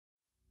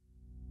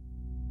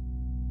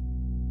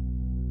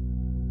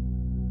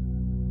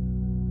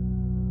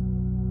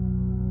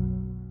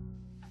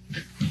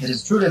It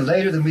is truly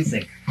later than we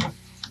think.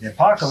 The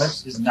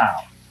apocalypse is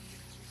now.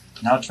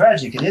 And how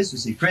tragic it is to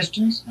see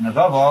Christians, and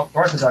above all,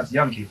 Orthodox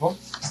young people,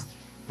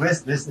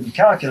 with this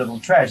incalculable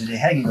tragedy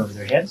hanging over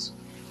their heads,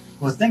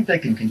 who think they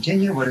can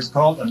continue what is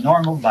called a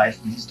normal life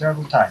in these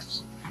terrible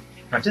times,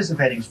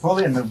 participating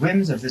fully in the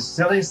whims of this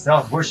silly,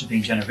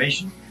 self-worshipping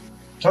generation,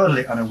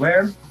 totally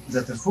unaware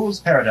that the fool's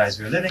paradise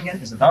we're living in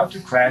is about to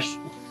crash,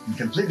 and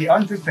completely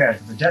unprepared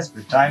for the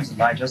desperate times that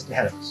lie just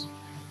ahead of us.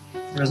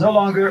 There is no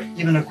longer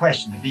even a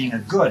question of being a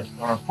good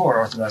or a poor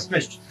Orthodox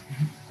Christian.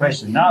 The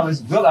question now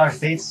is, will our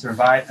faith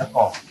survive at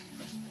all?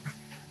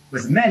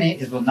 With many,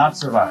 it will not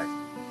survive.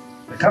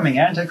 The coming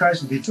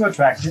Antichrist will be too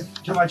attractive,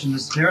 too much in the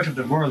spirit of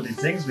the worldly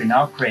things we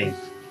now crave,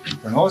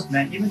 for most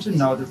men even to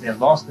know that they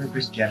have lost their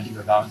Christianity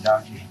or bowed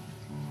down to him.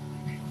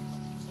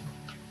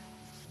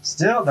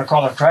 Still, the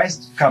call of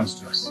Christ comes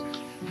to us.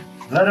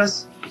 Let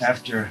us,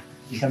 after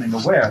becoming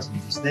aware of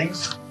these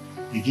things,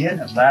 begin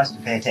at last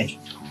to pay attention.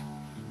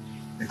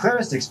 The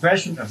clearest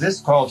expression of this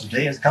call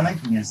today is coming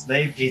from the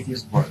enslaved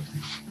atheist world,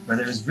 where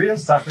there is real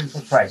suffering for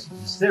Christ,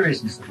 the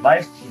seriousness of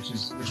life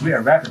which we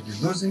are rapidly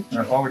losing or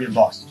have already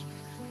lost.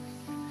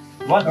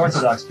 One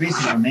Orthodox priest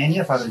in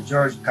Romania, Father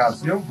George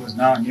Calcio, who is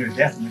now near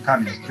death in the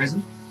communist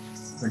prison,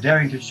 for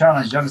daring to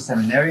challenge young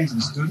seminarians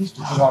and students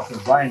to put off their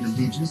blind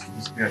allegiance to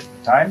the spirit of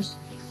the times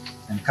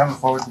and come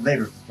forward to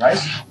labor for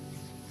Christ.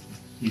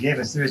 He gave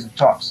a series of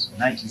talks in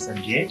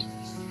 1978,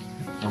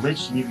 for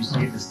which he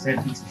received a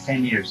sentence of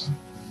 10 years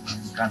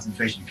in the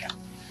concentration camp,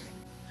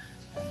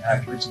 and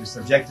after which he was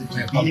subjected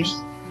to beatings.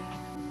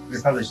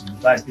 We published in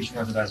the last Speech of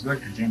Orthodox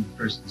Word, contained the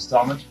first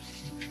installment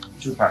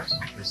in 2 parts.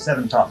 There's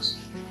 7 talks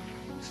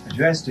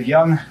addressed to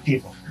young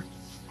people.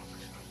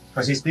 Of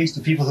course, he speaks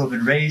to people who have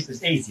been raised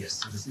as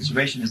atheists, so the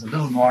situation is a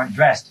little more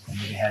drastic than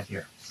what we have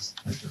here.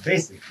 But the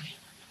basic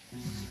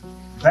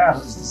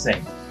battle is the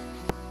same.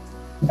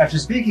 After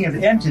speaking of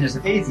the emptiness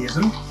of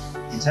atheism,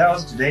 he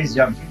tells today's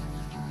young people,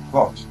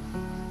 quote,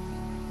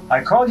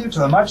 "I call you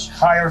to a much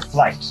higher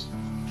flight,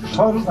 to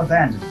total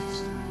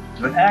abandonment,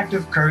 to an act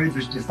of courage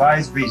which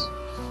defies reason.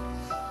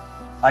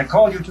 I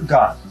call you to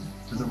God,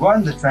 to the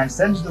one that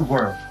transcends the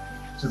world,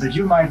 so that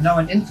you might know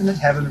an infinite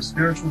heaven of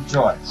spiritual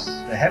joys,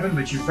 the heaven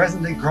which you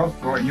presently grope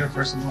for in your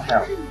personal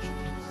hell,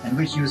 and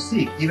which you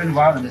seek even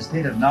while in a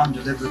state of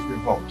non-deliberate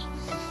revolt.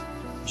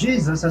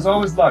 Jesus has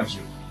always loved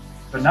you,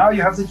 but now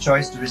you have the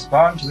choice to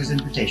respond to his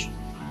invitation.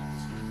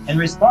 In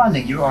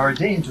responding, you are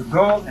ordained to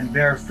go and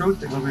bear fruit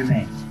that will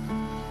remain,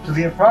 to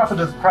be a prophet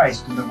of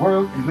Christ in the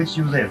world in which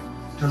you live,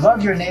 to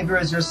love your neighbor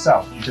as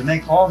yourself, and to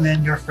make all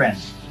men your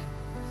friends,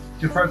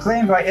 to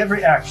proclaim by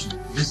every action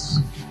this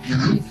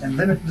unique and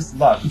limitless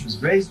love which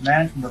has raised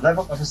man from the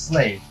level of a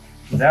slave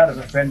to that of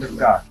a friend of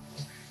God,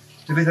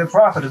 to be the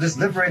prophet of this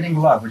liberating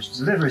love which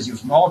delivers you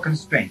from all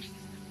constraint,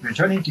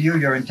 returning to you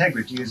your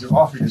integrity as you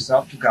offer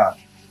yourself to God."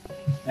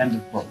 End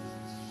of quote.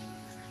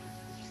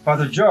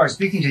 Father George,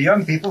 speaking to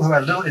young people who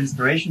had little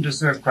inspiration to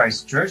serve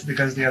Christ's church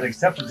because they had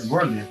accepted the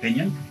worldly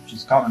opinion, which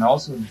is common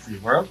also in the free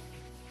world,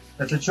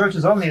 that the church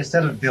is only a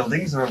set of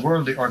buildings or a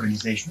worldly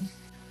organization,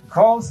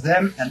 calls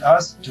them and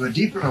us to a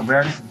deeper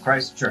awareness of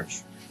Christ's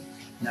church,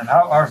 and of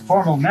how our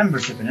formal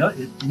membership in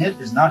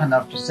it is not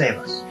enough to save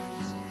us.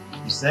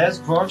 He says,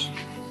 quote,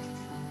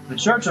 "The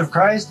Church of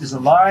Christ is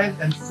alive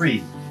and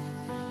free.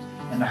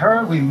 In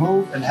her we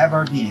move and have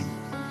our being,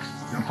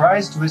 through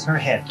Christ who is her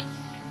head.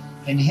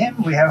 In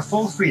him we have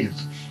full freedom.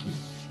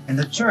 In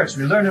the church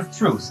we learn of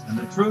truth, and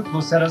the truth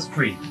will set us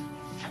free.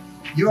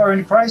 You are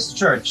in Christ's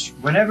church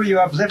whenever you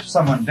uplift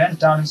someone bent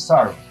down in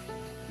sorrow,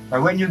 or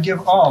when you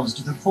give alms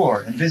to the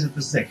poor and visit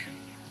the sick.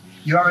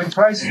 You are in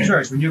Christ's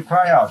church when you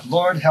cry out,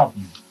 'Lord, help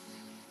me.'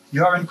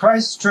 You are in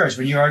Christ's church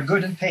when you are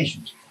good and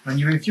patient, when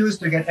you refuse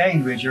to get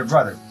angry at your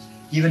brother,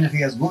 even if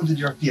he has wounded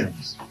your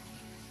feelings.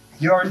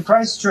 You are in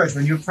Christ's church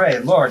when you pray,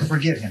 'Lord,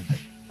 forgive him.'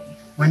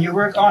 When you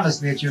work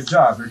honestly at your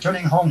job,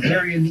 returning home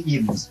weary in the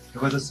evenings,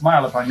 but with a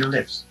smile upon your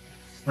lips.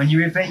 When you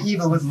repay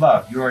evil with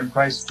love, you are in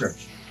Christ's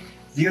church.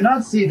 Do you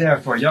not see,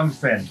 therefore, young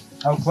friend,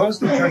 how close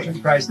the church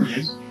of Christ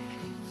is?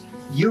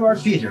 You are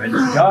Peter, and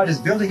God is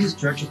building his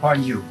church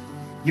upon you.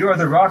 You are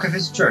the rock of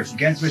his church,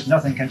 against which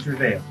nothing can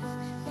prevail.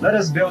 Let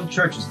us build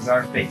churches with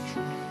our faith,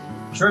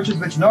 churches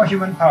which no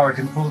human power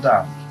can pull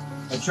down,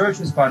 a church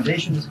whose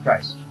foundation is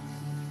Christ.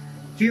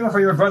 Feel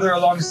for your brother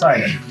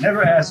alongside you.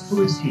 Never ask,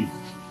 'Who is he?'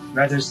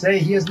 Rather say,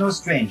 'He is no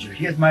stranger.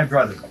 He is my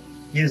brother.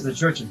 He is the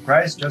church of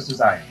Christ, just as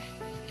I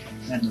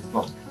am.'" End of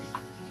quote.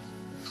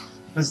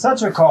 With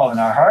such a call in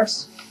our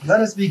hearts,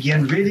 let us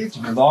begin really to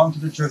belong to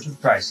the Church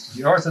of Christ,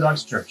 the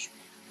Orthodox Church.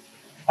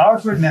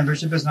 Outward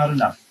membership is not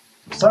enough.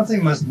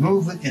 Something must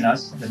move within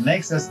us that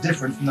makes us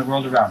different from the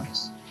world around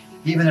us,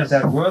 even if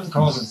that world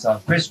calls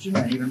itself Christian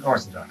and even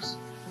Orthodox.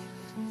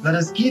 Let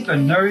us keep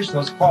and nourish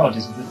those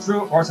qualities of the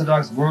true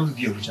Orthodox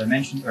worldview which I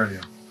mentioned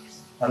earlier.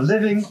 A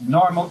living,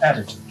 normal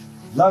attitude,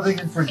 loving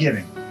and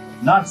forgiving,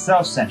 not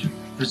self-centered,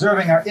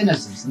 preserving our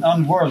innocence and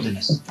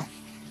unworldliness,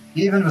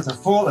 even with a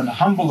full and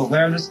humble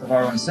awareness of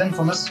our own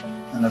sinfulness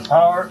and the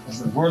power of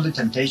the worldly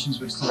temptations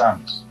which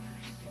surround us.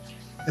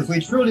 If we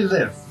truly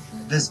live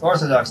this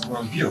Orthodox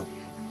worldview,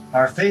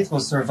 Our faith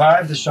will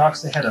survive the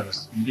shocks ahead of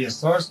us and be a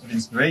source of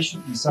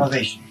inspiration and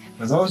salvation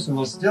for those who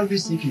will still be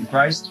seeking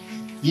Christ,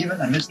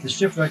 even amidst the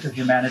shipwreck of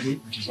humanity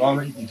which has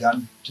already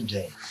begun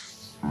today.